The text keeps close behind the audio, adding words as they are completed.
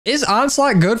Is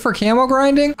Onslaught good for camo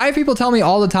grinding? I have people tell me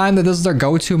all the time that this is their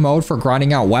go-to mode for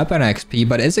grinding out weapon XP,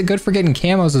 but is it good for getting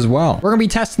camos as well? We're gonna be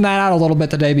testing that out a little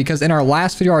bit today because in our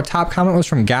last video, our top comment was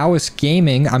from Gauss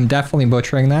Gaming. I'm definitely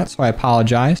butchering that, so I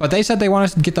apologize. But they said they want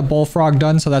us to get the Bullfrog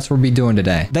done, so that's what we'll be doing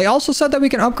today. They also said that we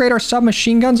can upgrade our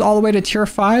submachine guns all the way to tier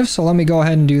 5, so let me go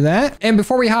ahead and do that. And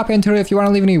before we hop into it, if you want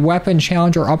to leave any weapon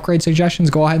challenge or upgrade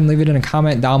suggestions, go ahead and leave it in a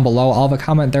comment down below. I'll have a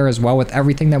comment there as well with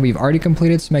everything that we've already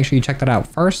completed, so make sure you check that out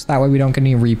first. That way we don't get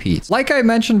any repeats. Like I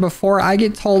mentioned before, I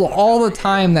get told all the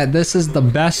time that this is the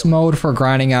best mode for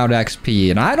grinding out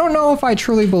XP, and I don't know if I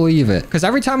truly believe it, because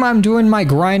every time I'm doing my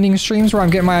grinding streams where I'm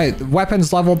getting my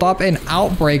weapons leveled up in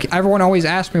Outbreak, everyone always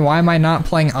asks me why am I not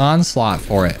playing Onslaught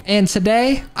for it. And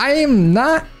today I am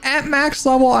not at max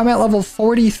level. I'm at level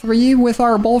 43 with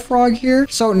our Bullfrog here,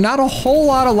 so not a whole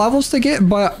lot of levels to get,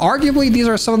 but arguably these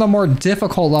are some of the more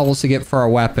difficult levels to get for a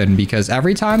weapon, because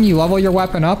every time you level your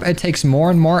weapon up, it takes more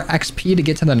and more XP to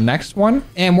get to the next one,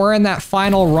 and we're in that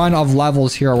final run of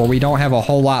levels here where we don't have a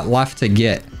whole lot left to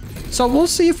get. So we'll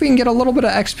see if we can get a little bit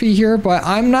of XP here, but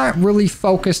I'm not really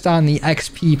focused on the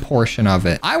XP portion of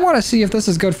it. I want to see if this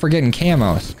is good for getting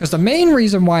camos, because the main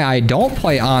reason why I don't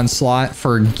play Onslaught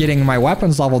for getting my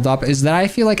weapons leveled up is that I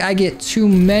feel like I get too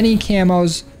many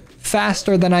camos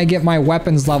faster than I get my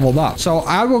weapons leveled up. So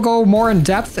I will go more in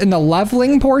depth in the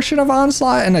leveling portion of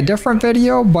Onslaught in a different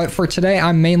video, but for today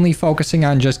I'm mainly focusing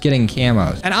on just getting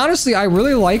camos. And honestly, I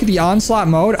really like the Onslaught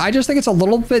mode. I just think it's a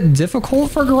little bit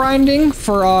difficult for grinding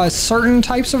for certain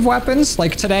types of weapons.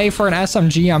 Like today for an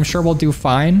SMG, I'm sure we'll do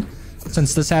fine,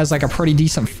 since this has like a pretty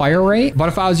decent fire rate. But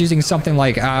if I was using something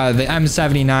like the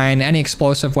M79, any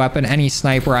explosive weapon, any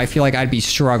sniper, I feel like I'd be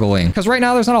struggling. Because right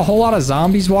now there's not a whole lot of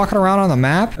zombies walking around on the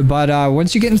map, but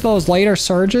once you get into those later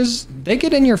surges, they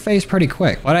get in your face pretty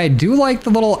quick. But I do like the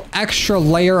little extra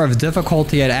layer of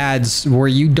difficulty it adds where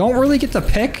you don't really get to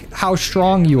pick how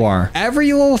strong you are.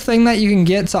 Every little thing that you can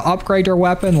get to upgrade your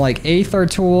weapon, like Aether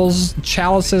tools,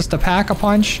 chalices to pack a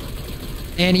punch,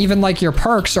 and even like your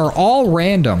perks are all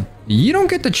random. You don't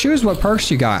get to choose what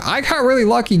perks you got. I got really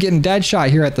lucky getting Deadshot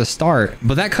here at the start,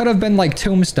 but that could have been like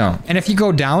Tombstone. And if you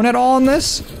go down at all in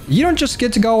this, you don't just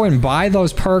get to go and buy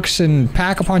those perks and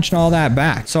pack a punch and all that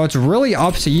back. So it's really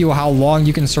up to you how long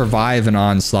you can survive an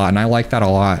Onslaught, and I like that a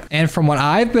lot. And from what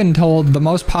I've been told, the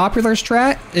most popular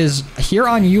strat is here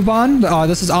on Ubon.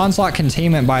 This is Onslaught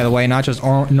Containment, by the way, not just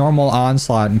normal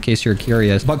Onslaught, in case you're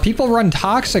curious. But people run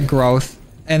Toxic Growth,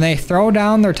 and they throw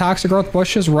down their toxic growth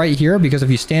bushes right here, because if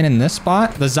you stand in this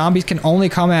spot, the zombies can only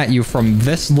come at you from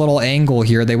this little angle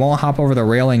here. They won't hop over the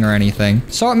railing or anything.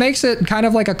 So it makes it kind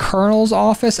of like a colonel's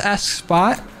office-esque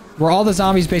spot where all the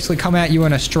zombies basically come at you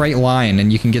in a straight line,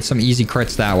 and you can get some easy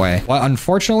crits that way. But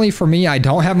unfortunately for me, I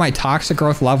don't have my toxic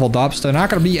growth leveled up, so they're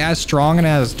not going to be as strong and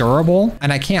as durable,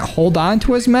 and I can't hold on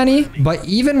to as many. But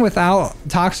even without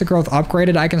toxic growth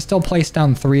upgraded, I can still place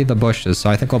down 3 of the bushes,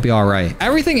 so I think we'll be all right.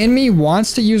 Everything in me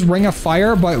wants to use Ring of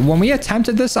Fire, but when we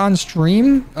attempted this on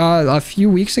stream a few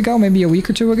weeks ago, maybe a week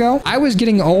or 2 ago, I was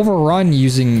getting overrun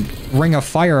using Ring of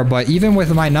Fire, but even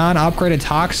with my non-upgraded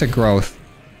toxic growth,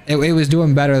 it was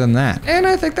doing better than that. And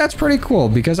I think that's pretty cool,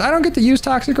 because I don't get to use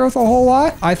toxic growth a whole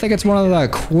lot. I think it's one of the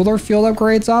cooler field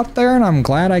upgrades out there, and I'm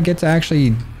glad I get to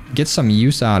actually get some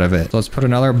use out of it. So let's put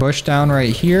another bush down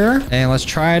right here, and let's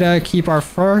try to keep our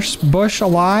first bush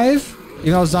alive.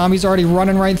 Even though zombies are already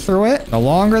running right through it. The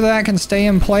longer that can stay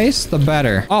in place, the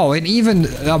better. Oh, and even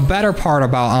a better part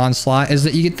about Onslaught is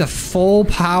that you get the full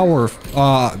power-ups.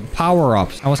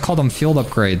 I almost called them field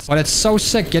upgrades. But it's so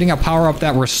sick getting a power-up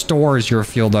that restores your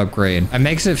field upgrade. It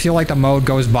makes it feel like the mode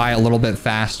goes by a little bit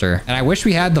faster. And I wish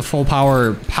we had the full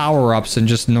power-ups in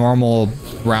just normal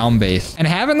round base. And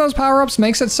having those power-ups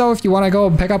makes it so if you want to go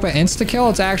pick up an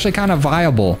insta-kill, it's actually kind of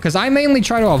viable. Because I mainly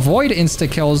try to avoid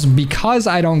insta-kills because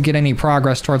I don't get any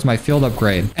progress towards my field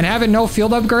upgrade. And having no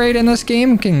field upgrade in this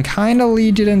game can kind of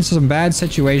lead you into some bad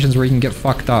situations where you can get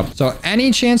fucked up. So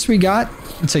any chance we got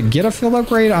to get a field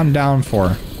upgrade, I'm down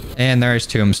for. And there's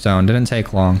Tombstone. Didn't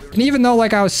take long. And even though,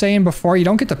 like I was saying before, you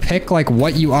don't get to pick like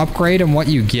what you upgrade and what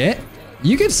you get,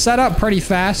 you get set up pretty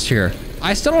fast here.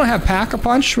 I still don't have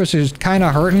Pack-a-Punch, which is kind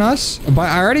of hurting us, but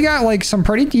I already got like some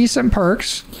pretty decent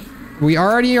perks. We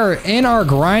already are in our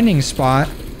grinding spot,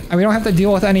 and we don't have to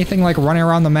deal with anything like running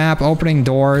around the map, opening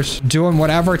doors, doing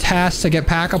whatever tasks to get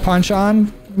Pack-a-Punch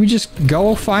on. we just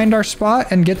go find our spot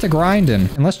and get to grinding.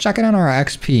 And let's check it on our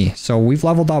XP. So we've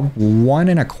leveled up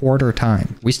 1.25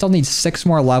 times. We still need 6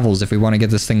 more levels if we want to get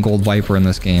this thing Gold Viper in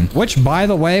this game. Which, by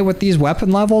the way, with these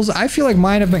weapon levels, I feel like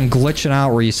mine have been glitching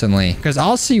out recently. Because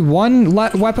I'll see one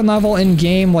weapon level in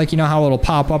game, like, you know how it'll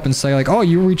pop up and say like, oh,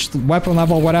 you reached weapon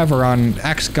level whatever on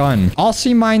X gun. I'll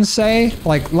see mine say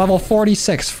like level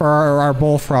 46 for our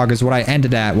Bullfrog is what I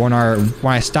ended at when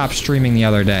I stopped streaming the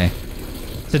other day.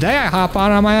 Today I hop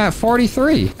on, I'm at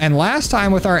 43. And last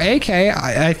time with our AK,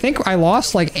 I think I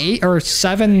lost like 8 or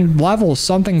 7 levels,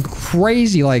 something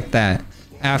crazy like that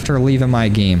after leaving my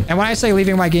game. And when I say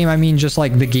leaving my game, I mean just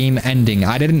like the game ending.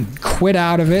 I didn't quit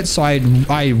out of it so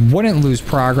I wouldn't lose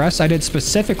progress. I did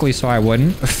specifically so I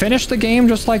wouldn't. Finish the game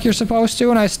just like you're supposed to,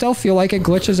 and I still feel like it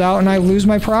glitches out and I lose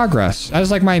my progress. That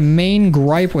is like my main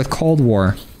gripe with Cold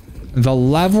War. The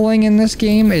leveling in this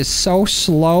game is so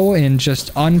slow and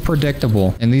just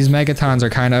unpredictable. And these megatons are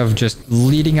kind of just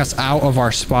leading us out of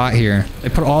our spot here. They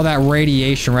put all that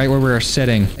radiation right where we were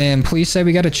sitting. And please say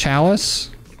we got a chalice.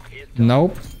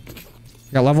 Nope.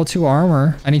 Got level 2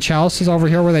 armor. Any chalices over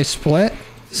here where they split?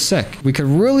 Sick. We could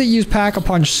really use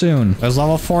Pack-a-Punch soon. There's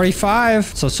level 45.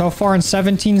 So far in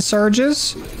 17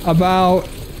 surges, about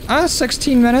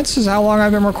 16 minutes is how long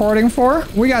I've been recording for.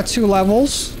 We got 2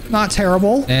 levels. Not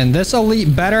terrible. And this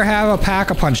elite better have a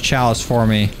Pack-a-Punch chalice for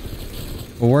me.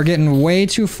 But we're getting way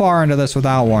too far into this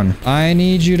without one. I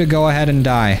need you to go ahead and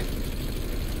die.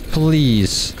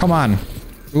 Please. Come on.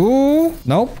 Ooh.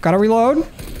 Nope. Gotta reload.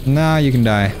 Nah, you can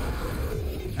die.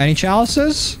 Any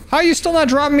chalices? How are you still not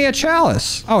dropping me a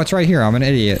chalice? Oh, it's right here. I'm an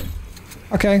idiot.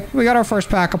 Okay, we got our first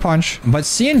Pack-a-Punch. But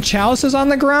seeing chalices on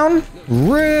the ground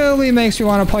really makes me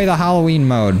want to play the Halloween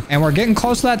mode. And we're getting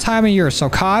close to that time of year. So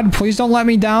COD, please don't let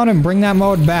me down and bring that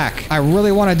mode back. I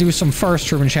really want to do some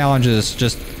first room challenges.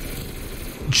 Just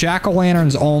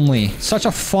jack-o'-lanterns only. Such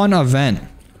a fun event.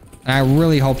 And I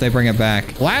really hope they bring it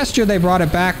back. Last year they brought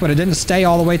it back, but it didn't stay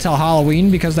all the way till Halloween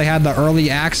because they had the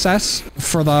early access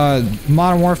for the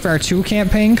Modern Warfare 2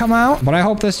 campaign come out. But I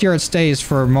hope this year it stays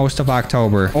for most of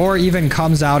October. Or even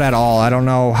comes out at all. I don't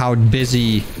know how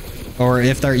busy or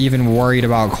if they're even worried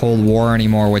about Cold War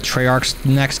anymore with Treyarch's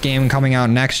next game coming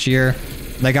out next year.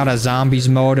 They got a zombies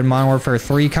mode in Modern Warfare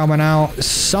 3 coming out.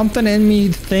 Something in me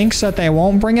thinks that they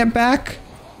won't bring it back.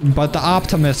 But the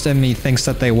optimist in me thinks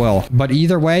that they will. But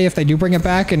either way, if they do bring it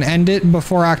back and end it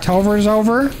before October is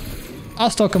over,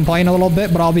 I'll still complain a little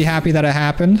bit, but I'll be happy that it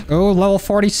happened. Oh, level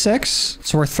 46.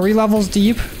 So we're 3 levels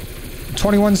deep.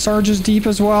 21 surges deep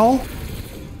as well.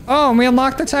 Oh, and we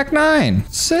unlocked the Tech 9.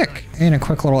 Sick. And a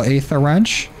quick little Aether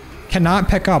Wrench. Cannot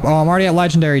pick up. Oh, I'm already at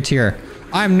Legendary tier.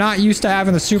 I'm not used to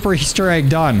having the super Easter egg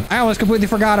done. I almost completely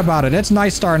forgot about it. It's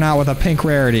nice starting out with a pink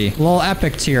rarity. A little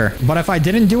epic tier. But if I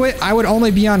didn't do it, I would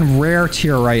only be on rare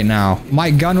tier right now.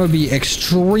 My gun would be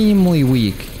extremely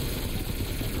weak.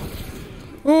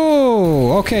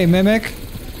 Ooh, okay, Mimic.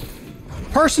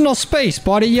 Personal space,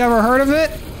 buddy. You ever heard of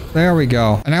it? There we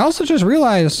go. And I also just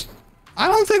realized I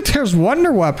don't think there's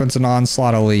wonder weapons in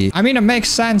Onslaught Elite. I mean, it makes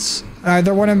sense.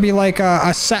 There wouldn't be like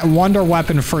a set wonder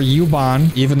weapon for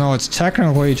Ubon, even though it's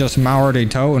technically just Maurity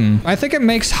Toten. I think it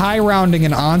makes high rounding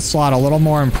in Onslaught a little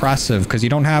more impressive because you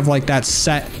don't have like that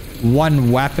set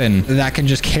one weapon that can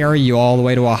just carry you all the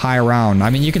way to a high round.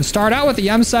 I mean, you can start out with the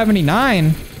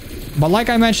M79, but like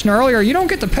I mentioned earlier, you don't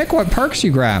get to pick what perks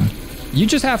you grab. You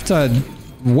just have to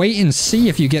wait and see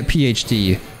if you get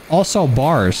PhD. Also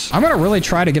bars. I'm gonna really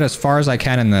try to get as far as I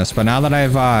can in this, but now that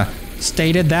I've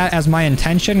stated that as my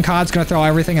intention, COD's gonna throw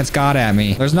everything it's got at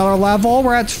me. There's another level.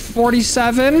 We're at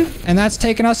 47, and that's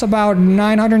taken us about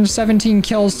 917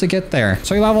 kills to get there.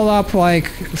 So we leveled up like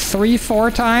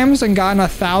 3-4 times and gotten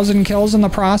 1,000 kills in the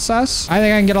process. I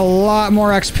think I can get a lot more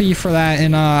XP for that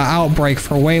in Outbreak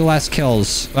for way less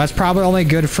kills. That's probably only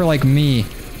good for like me,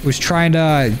 who's trying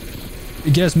to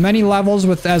get as many levels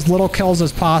with as little kills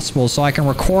as possible so I can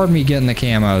record me getting the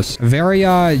camos. Very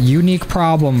unique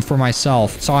problem for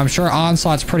myself. So I'm sure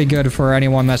Onslaught's pretty good for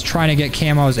anyone that's trying to get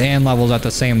camos and levels at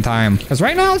the same time. Because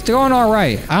right now it's going all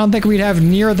right. I don't think we'd have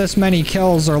near this many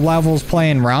kills or levels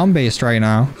playing round-based right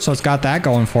now. So it's got that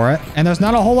going for it. And there's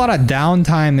not a whole lot of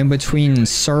downtime in between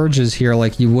surges here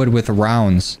like you would with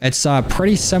rounds. It's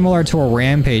pretty similar to a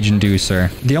rampage inducer.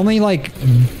 The only like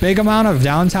big amount of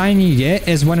downtime you get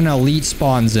is when an elite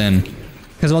spawns in,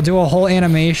 because it'll do a whole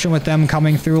animation with them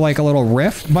coming through like a little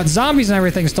rift, but zombies and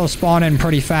everything still spawn in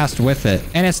pretty fast with it.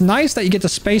 And it's nice that you get to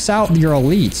space out your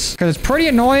elites, because it's pretty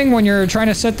annoying when you're trying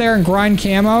to sit there and grind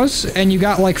camos and you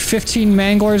got like 15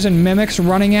 manglers and mimics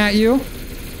running at you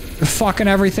fucking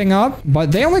everything up.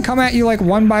 But they only come at you like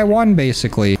one by one,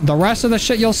 basically. The rest of the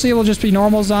shit you'll see will just be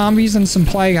normal zombies and some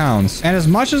plague hounds. And as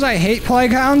much as I hate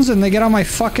plague hounds and they get on my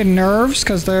fucking nerves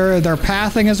because their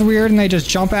pathing is weird and they just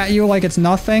jump at you like it's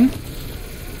nothing,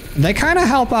 they kind of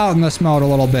help out in this mode a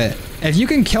little bit. If you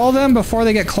can kill them before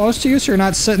they get close to you so you're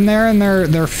not sitting there in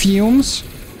their fumes,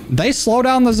 they slow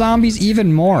down the zombies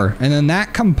even more. And then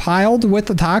that compiled with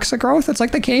the toxic growth, it's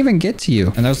like they can't even get to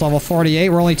you. And there's level 48.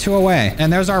 We're only 2 away.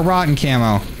 And there's our rotten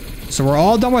camo. So we're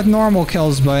all done with normal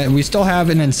kills, but we still have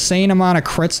an insane amount of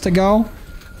crits to go.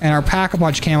 And our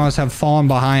pack-a-punch camos have fallen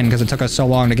behind because it took us so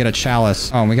long to get a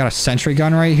chalice. Oh, and we got a sentry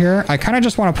gun right here. I kind of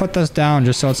just want to put this down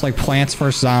just so it's like Plants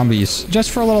vs. Zombies.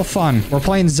 Just for a little fun. We're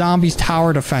playing Zombies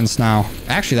Tower Defense now.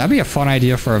 Actually, that'd be a fun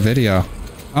idea for a video.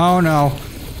 Oh, no.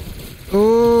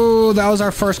 Ooh, that was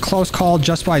our first close call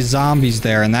just by zombies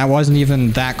there, and that wasn't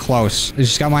even that close. It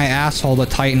just got my asshole to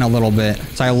tighten a little bit,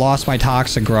 so I lost my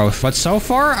toxic growth. But so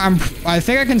far, I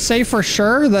think I can say for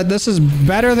sure that this is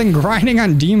better than grinding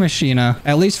on D-Machina,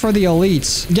 at least for the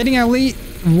elites. Getting elite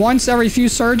once every few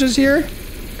surges here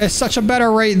is such a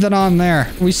better rate than on there.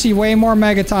 We see way more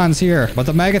megatons here, but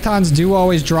the megatons do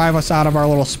always drive us out of our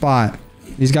little spot.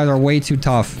 These guys are way too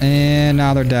tough. And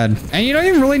now they're dead. And you don't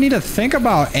even really need to think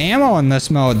about ammo in this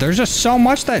mode. There's just so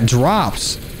much that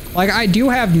drops. Like, I do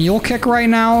have Mule Kick right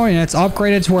now, and it's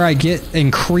upgraded to where I get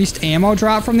increased ammo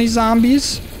drop from these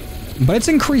zombies. But it's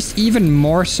increased even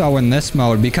more so in this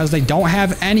mode because they don't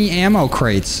have any ammo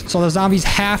crates. So the zombies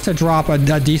have to drop a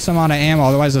decent amount of ammo.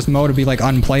 Otherwise, this mode would be, like,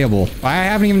 unplayable. I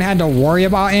haven't even had to worry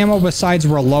about ammo besides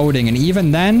reloading. And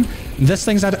even then, this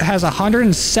thing has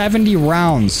 170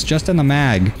 rounds just in the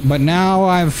mag. But now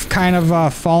I've kind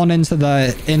of fallen into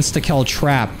the insta-kill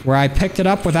trap where I picked it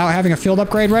up without having a field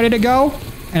upgrade ready to go.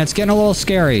 And it's getting a little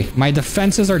scary. My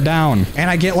defenses are down. And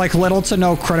I get, like, little to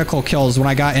no critical kills when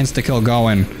I got insta-kill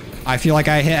going. I feel like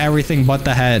I hit everything but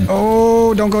the head.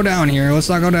 Oh, don't go down here. Let's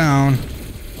not go down.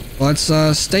 Let's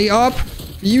stay up.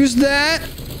 Use that.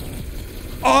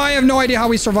 Oh, I have no idea how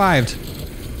we survived.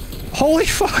 Holy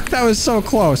fuck, that was so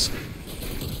close.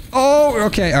 Oh,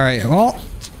 okay. All right. Well,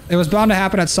 it was bound to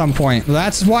happen at some point.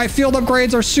 That's why field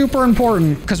upgrades are super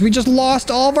important, because we just lost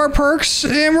all of our perks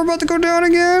and we're about to go down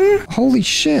again. Holy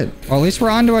shit. Well, at least we're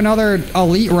on to another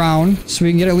elite round, so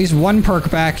we can get at least one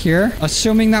perk back here,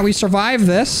 assuming that we survive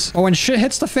this. But when shit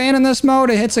hits the fan in this mode,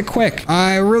 it hits it quick.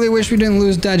 I really wish we didn't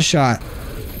lose Deadshot.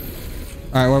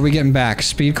 All right, what are we getting back?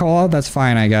 Speed cola? That's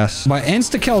fine, I guess. But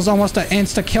insta-kill is almost an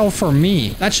insta-kill for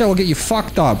me. That shit will get you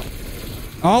fucked up.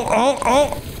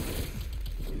 Oh.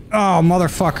 Oh,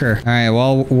 motherfucker. All right,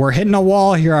 well, we're hitting a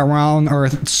wall here around, or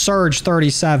Surge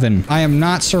 37. I am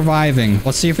not surviving.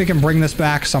 Let's see if we can bring this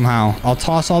back somehow. I'll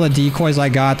toss all the decoys I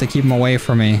got to keep them away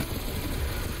from me.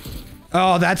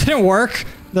 Oh, that didn't work.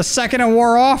 The second it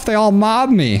wore off, they all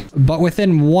mobbed me. But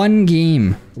within one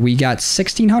game, we got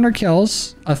 1,600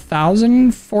 kills,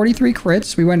 1,043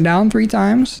 crits. We went down 3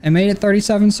 times and made it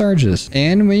 37 surges.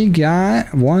 And we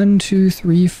got 1, 2,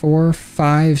 3, 4,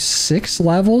 5, 6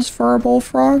 levels for our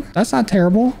Bullfrog. That's not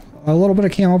terrible. A little bit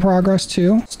of camo progress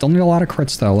too. Still need a lot of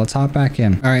crits though. Let's hop back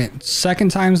in. All right, second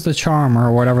time's the charm,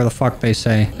 or whatever the fuck they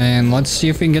say. And let's see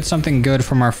if we can get something good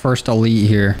from our first elite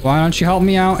here. Why don't you help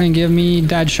me out and give me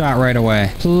Deadshot right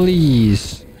away,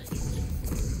 please?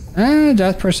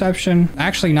 Death perception.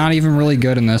 Actually, not even really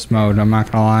good in this mode. I'm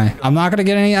not gonna lie. I'm not gonna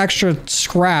get any extra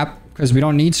scrap, because we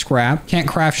don't need scrap. Can't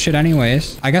craft shit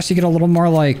anyways. I guess you get a little more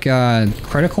like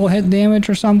critical hit damage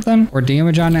or something, or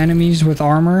damage on enemies with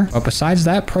armor. But besides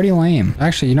that, pretty lame.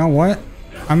 Actually, you know what?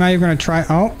 I'm not even gonna try.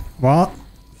 Oh, well,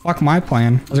 fuck my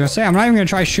plan. I was gonna say, I'm not even gonna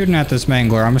try shooting at this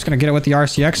mangler. I'm just gonna get it with the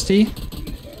RCXD.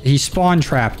 He spawn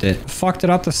trapped it. Fucked it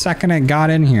up the second it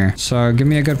got in here. So give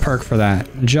me a good perk for that.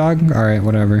 Jug? All right,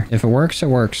 whatever. If it works, it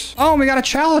works. Oh, we got a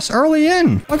chalice early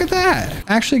in. Look at that.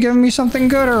 Actually giving me something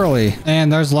good early.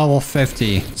 And there's level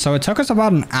 50. So it took us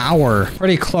about an hour.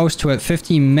 Pretty close to it.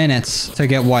 15 minutes to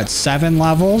get what? 7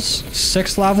 levels?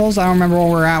 6 levels? I don't remember where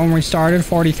we're at when we started.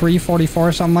 43,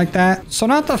 44, something like that. So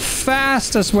not the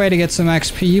fastest way to get some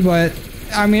XP, but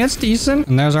I mean, it's decent.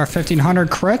 And there's our 1,500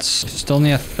 crits. Still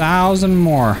need 1,000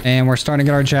 more. And we're starting to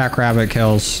get our jackrabbit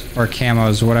kills. Or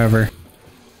camos, whatever.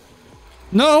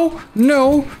 No!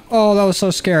 No! Oh, that was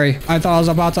so scary. I thought I was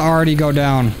about to already go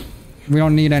down. We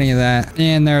don't need any of that.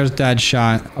 And there's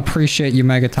Deadshot. Appreciate you,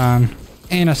 Megaton.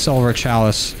 And a silver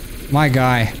chalice. My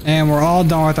guy. And we're all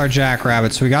done with our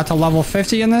jackrabbits. So we got to level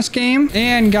 50 in this game.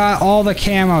 And got all the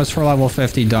camos for level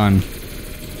 50 done.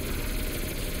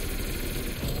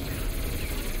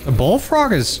 The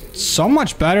Bullfrog is so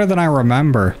much better than I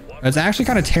remember. It's actually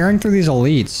kind of tearing through these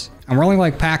elites. And we're only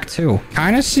like pack 2.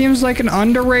 Kind of seems like an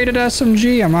underrated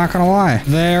SMG, I'm not gonna lie.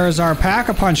 There's our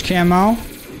Pack-a-Punch camo.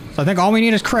 So I think all we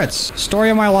need is crits. Story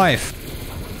of my life.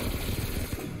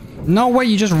 No way,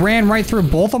 you just ran right through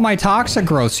both of my toxic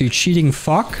growths, you cheating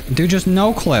fuck. Dude just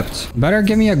no-clipped. Better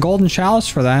give me a golden chalice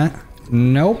for that.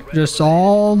 Nope, just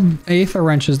all aether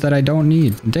wrenches that I don't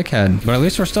need. Dickhead. But at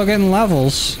least we're still getting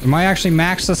levels. We might actually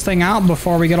max this thing out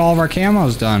before we get all of our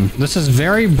camos done. This is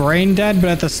very brain dead, but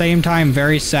at the same time,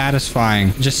 very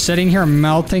satisfying. Just sitting here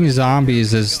melting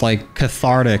zombies is like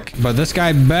cathartic. But this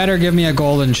guy better give me a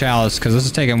golden chalice because this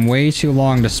is taking way too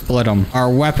long to split them. Our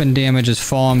weapon damage is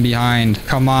falling behind.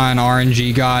 Come on,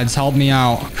 RNG gods, help me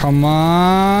out. Come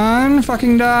on,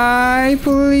 fucking die,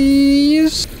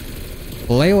 please.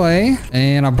 Lele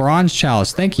and a bronze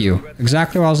chalice. Thank you.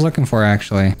 Exactly what I was looking for,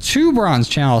 actually. 2 bronze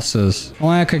chalices.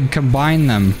 Only I could combine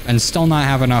them and still not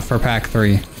have enough for pack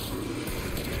 3.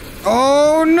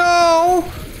 Oh,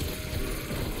 no!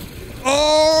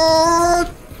 Oh,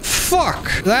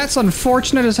 fuck. That's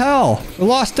unfortunate as hell. We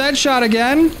lost Deadshot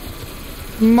again.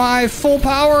 My full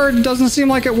power doesn't seem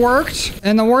like it worked.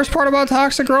 And the worst part about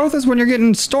toxic growth is when you're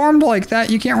getting stormed like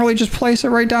that, you can't really just place it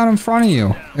right down in front of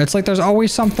you. It's like there's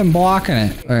always something blocking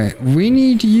it. All right, we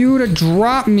need you to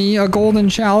drop me a golden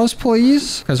chalice,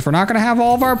 please. Because if we're not going to have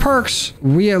all of our perks,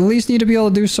 we at least need to be able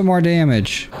to do some more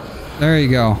damage. There you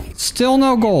go. Still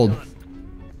no gold.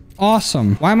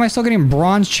 Awesome. Why am I still getting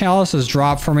bronze chalices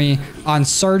dropped for me on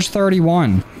Surge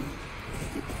 31?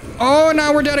 Oh,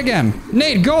 now we're dead again.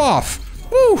 Nate, go off.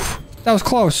 Woo! That was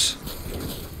close.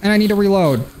 And I need to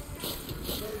reload.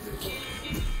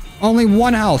 Only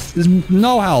 1 health. There's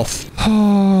no health.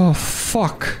 Oh,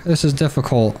 fuck. This is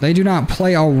difficult. They do not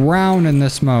play around in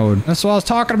this mode. That's what I was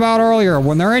talking about earlier.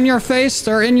 When they're in your face,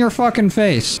 they're in your fucking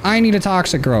face. I need a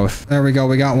toxic growth. There we go.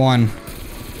 We got one.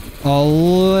 A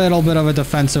little bit of a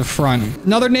defensive front.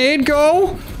 Another nade,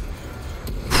 go!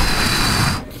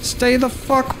 Stay the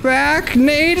fuck back.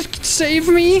 Nade, save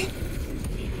me.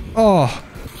 Oh.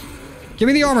 Give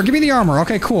me the armor. Give me the armor.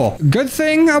 Okay, cool. Good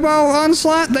thing about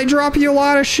Onslaught, they drop you a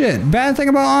lot of shit. Bad thing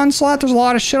about Onslaught, there's a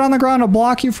lot of shit on the ground to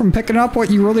block you from picking up what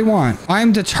you really want.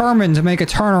 I'm determined to make a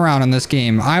turnaround in this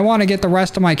game. I want to get the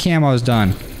rest of my camos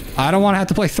done. I don't want to have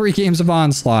to play 3 games of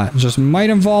Onslaught. Just might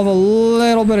involve a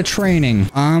little bit of training.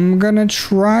 I'm gonna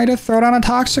try to throw down a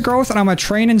toxic growth and I'm gonna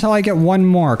train until I get 1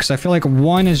 more because I feel like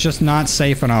 1 is just not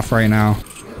safe enough right now.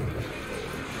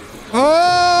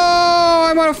 Oh,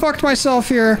 I might have fucked myself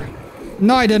here.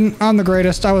 No, I didn't. I'm the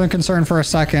greatest. I wasn't concerned for a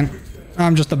second.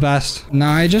 I'm just the best.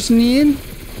 Now I just need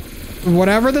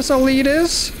whatever this elite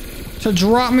is to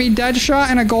drop me Deadshot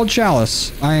and a gold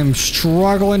chalice. I am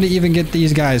struggling to even get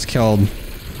these guys killed.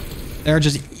 They're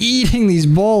just eating these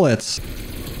bullets.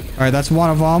 All right, that's one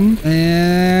of them.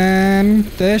 And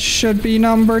this should be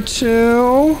number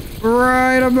 2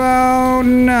 right about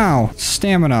now.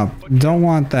 Stamina. Don't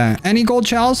want that. Any gold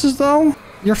chalices, though?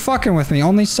 You're fucking with me.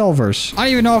 Only silvers. I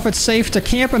don't even know if it's safe to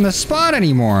camp in the spot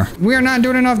anymore. We are not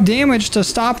doing enough damage to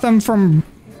stop them from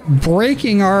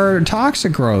breaking our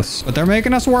toxic growths. But they're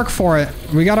making us work for it.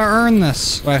 We gotta earn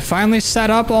this. But I finally set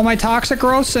up all my toxic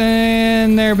growths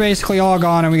and they're basically all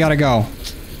gone and we gotta go.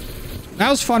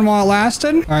 That was fun while it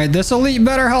lasted. All right, this elite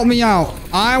better help me out.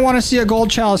 I want to see a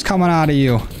gold chalice coming out of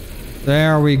you.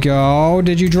 There we go.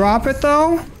 Did you drop it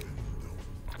though?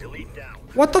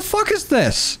 What the fuck is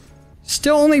this?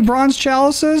 Still only bronze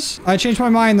chalices? I changed my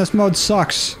mind. This mode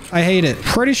sucks. I hate it.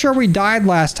 Pretty sure we died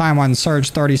last time on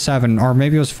Surge 37, or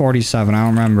maybe it was 47. I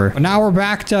don't remember. But now we're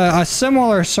back to a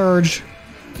similar Surge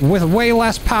with way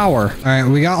less power. All right,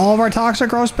 we got all of our toxic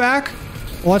growths back.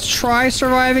 Let's try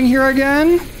surviving here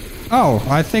again. Oh,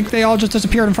 I think they all just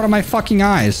disappeared in front of my fucking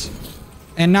eyes.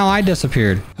 And now I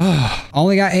disappeared.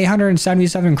 Only got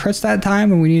 877 crits that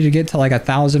time, and we need to get to like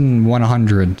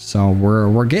 1,100. So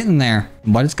we're getting there,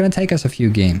 but it's gonna take us a few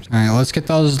games. All right, let's get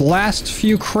those last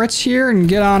few crits here and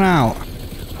get on out.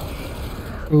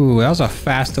 Ooh, that was a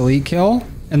fast elite kill.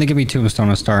 And they give me tombstone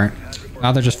to start.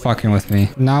 Now they're just fucking with me.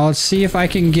 Now let's see if I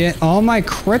can get all my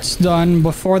crits done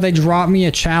before they drop me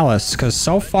a chalice. Because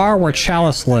so far we're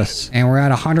chaliceless. And we're at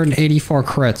 184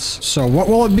 crits. So what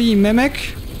will it be,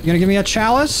 Mimic? You gonna give me a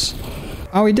chalice?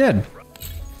 Oh, he did.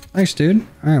 Thanks, dude.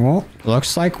 All right, well,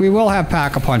 looks like we will have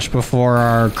Pack-a-Punch before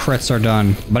our crits are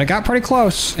done. But it got pretty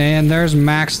close. And there's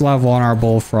max level on our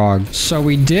Bullfrog. So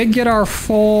we did get our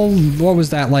full, what was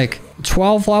that, like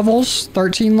 12 levels,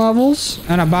 13 levels,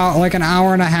 and about like an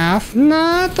hour and a half.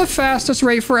 Not the fastest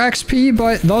rate for XP,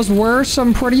 but those were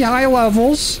some pretty high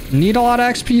levels. Need a lot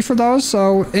of XP for those,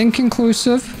 so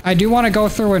inconclusive. I do want to go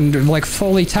through and like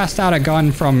fully test out a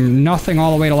gun from nothing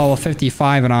all the way to level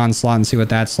 55 in Onslaught and see what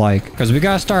that's like. Because we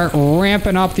got to start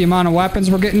ramping up the amount of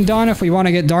weapons we're getting done if we want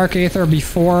to get Dark Aether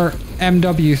before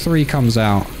MW3 comes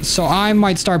out. So I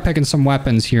might start picking some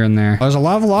weapons here and there. There's a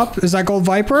level up. Is that Gold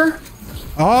Viper?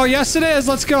 Oh, yes, it is.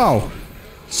 Let's go.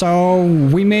 So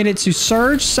we made it to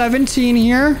Surge 17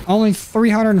 here. Only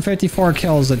 354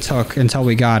 kills it took until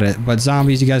we got it. But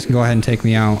zombies, you guys can go ahead and take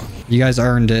me out. You guys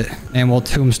earned it. And we'll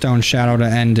Tombstone Shadow to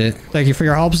end it. Thank you for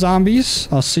your help, zombies.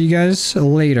 I'll see you guys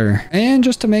later. And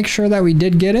just to make sure that we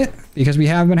did get it, because we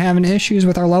have been having issues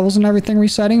with our levels and everything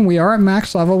resetting, we are at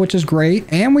max level, which is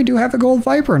great. And we do have a Gold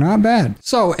Viper, not bad.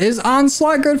 So is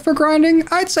Onslaught good for grinding?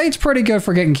 I'd say it's pretty good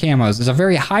for getting camos. It's a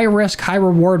very high risk, high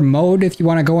reward mode if you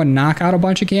want to go and knock out a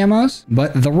bunch of camos.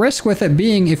 But the risk with it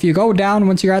being, if you go down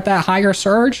once you're at that higher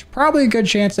surge, probably a good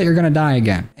chance that you're going to die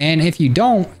again. And if you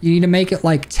don't, you need to make it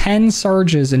like 10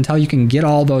 surges until you can get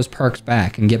all those perks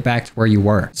back and get back to where you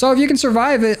were. So if you can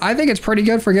survive it, I think it's pretty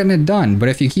good for getting it done. But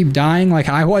if you keep dying like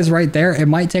I was right there, it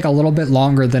might take a little bit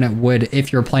longer than it would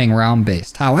if you're playing round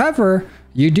based. However,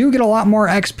 you do get a lot more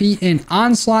XP in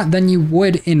Onslaught than you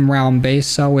would in round base,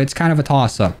 so it's kind of a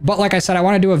toss-up. But like I said, I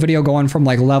want to do a video going from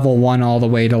like level 1 all the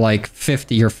way to like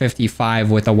 50 or 55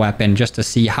 with a weapon, just to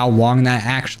see how long that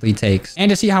actually takes and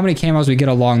to see how many camos we get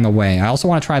along the way. I also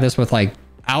want to try this with like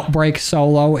Outbreak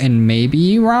solo and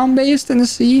maybe round based and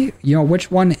see, you know,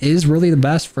 which one is really the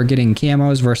best for getting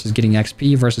camos versus getting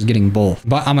XP versus getting both.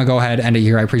 But I'm gonna go ahead and end it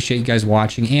here. I appreciate you guys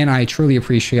watching, and I truly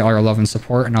appreciate all your love and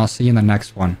support, and I'll see you in the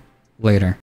next one. Later.